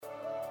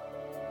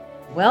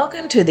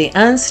Welcome to the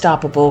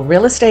Unstoppable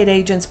Real Estate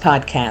Agents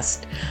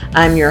Podcast.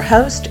 I'm your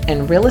host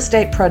and real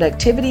estate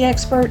productivity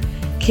expert,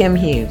 Kim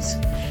Hughes.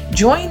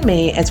 Join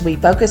me as we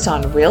focus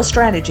on real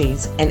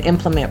strategies and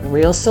implement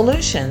real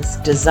solutions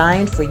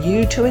designed for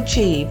you to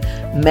achieve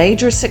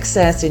major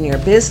success in your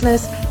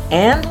business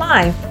and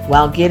life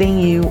while getting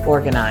you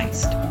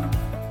organized.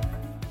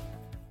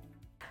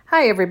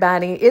 Hi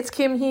everybody, it's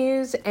Kim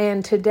Hughes,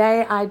 and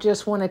today I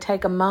just want to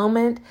take a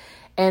moment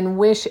and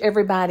wish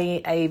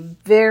everybody a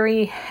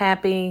very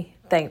happy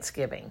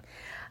Thanksgiving.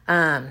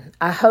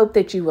 I hope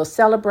that you will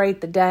celebrate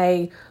the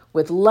day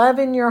with love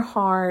in your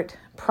heart,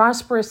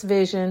 prosperous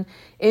vision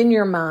in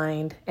your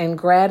mind, and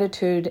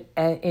gratitude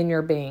in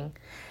your being.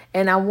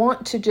 And I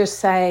want to just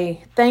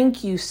say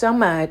thank you so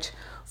much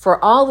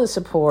for all the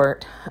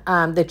support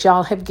that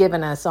y'all have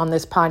given us on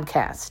this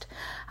podcast.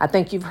 I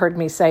think you've heard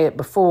me say it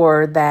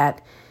before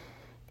that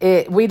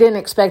we didn't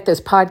expect this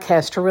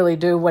podcast to really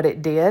do what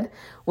it did.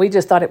 We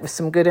just thought it was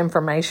some good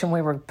information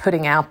we were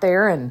putting out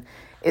there, and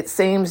it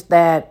seems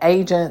that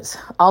agents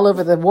all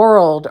over the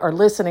world are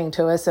listening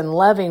to us and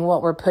loving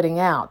what we're putting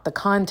out, the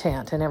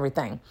content and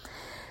everything.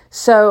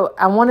 So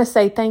I want to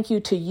say thank you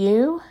to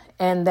you,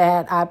 and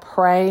that I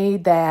pray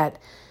that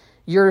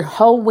your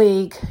whole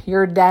week,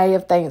 your day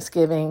of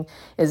Thanksgiving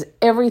is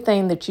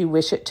everything that you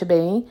wish it to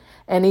be,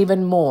 and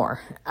even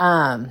more.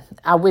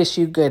 I wish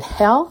you good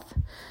health.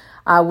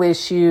 I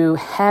wish you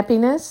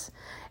happiness,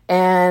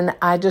 and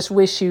I just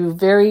wish you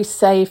very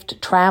safe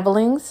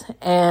travelings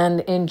and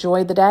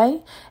enjoy the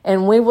day.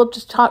 And we will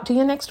just talk to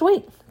you next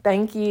week.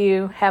 Thank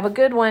you. Have a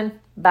good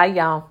one. Bye,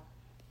 y'all.